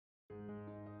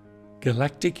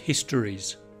Galactic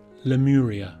Histories,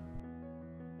 Lemuria.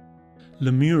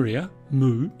 Lemuria,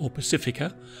 Mu or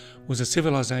Pacifica, was a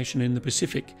civilization in the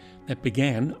Pacific that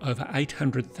began over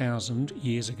 800,000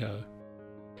 years ago.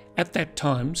 At that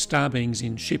time, star beings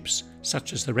in ships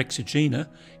such as the Rexigena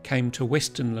came to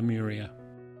western Lemuria.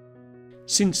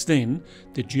 Since then,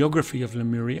 the geography of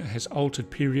Lemuria has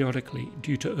altered periodically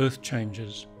due to Earth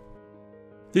changes.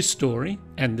 This story,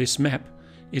 and this map,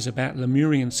 is about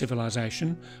Lemurian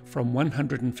civilization from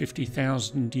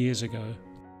 150,000 years ago.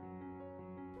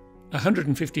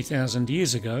 150,000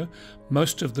 years ago,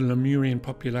 most of the Lemurian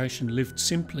population lived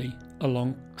simply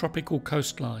along tropical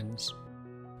coastlines.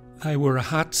 They were a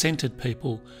heart-centred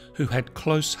people who had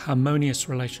close, harmonious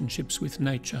relationships with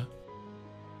nature.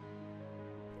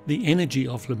 The energy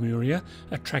of Lemuria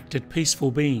attracted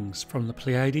peaceful beings from the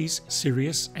Pleiades,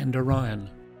 Sirius and Orion.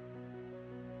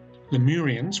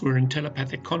 Lemurians were in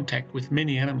telepathic contact with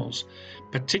many animals,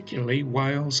 particularly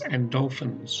whales and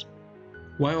dolphins.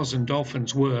 Whales and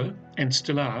dolphins were, and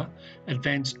still are,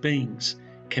 advanced beings,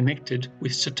 connected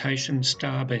with cetacean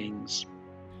star beings.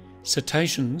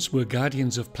 Cetaceans were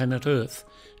guardians of planet Earth,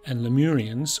 and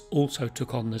Lemurians also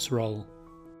took on this role.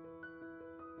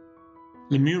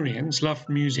 Lemurians loved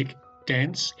music,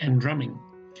 dance and drumming.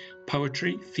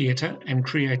 Poetry, theatre and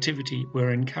creativity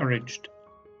were encouraged.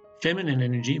 Feminine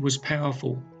energy was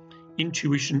powerful.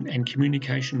 Intuition and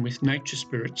communication with nature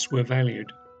spirits were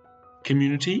valued.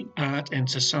 Community, art and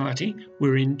society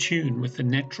were in tune with the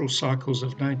natural cycles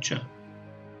of nature.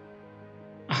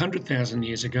 100,000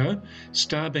 years ago,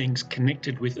 star beings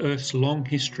connected with Earth's long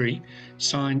history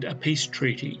signed a peace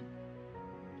treaty.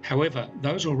 However,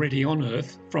 those already on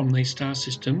Earth from these star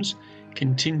systems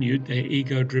continued their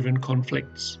ego-driven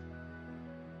conflicts.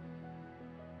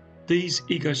 These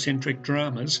egocentric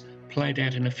dramas played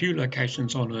out in a few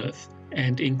locations on Earth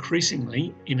and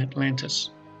increasingly in Atlantis.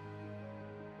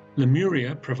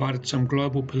 Lemuria provided some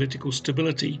global political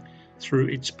stability through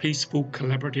its peaceful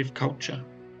collaborative culture.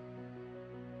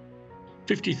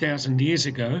 50,000 years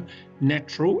ago,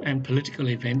 natural and political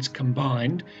events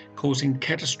combined, causing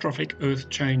catastrophic Earth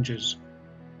changes.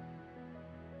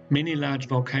 Many large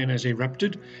volcanoes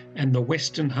erupted and the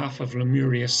western half of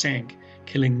Lemuria sank,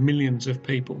 killing millions of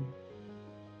people.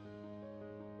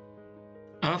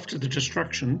 After the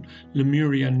destruction,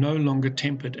 Lemuria no longer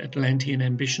tempered Atlantean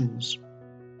ambitions.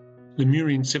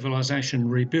 Lemurian civilization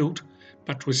rebuilt,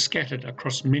 but was scattered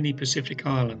across many Pacific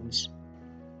islands.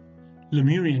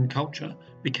 Lemurian culture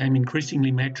became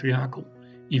increasingly matriarchal,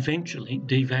 eventually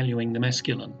devaluing the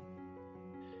masculine.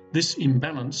 This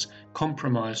imbalance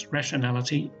compromised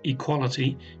rationality,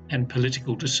 equality, and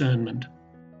political discernment.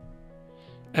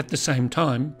 At the same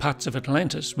time, parts of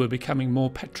Atlantis were becoming more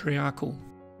patriarchal.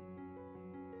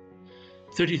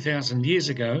 30,000 years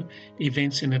ago,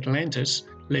 events in Atlantis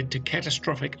led to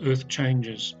catastrophic Earth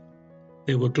changes.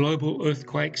 There were global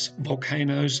earthquakes,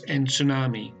 volcanoes, and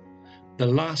tsunami. The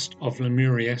last of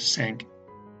Lemuria sank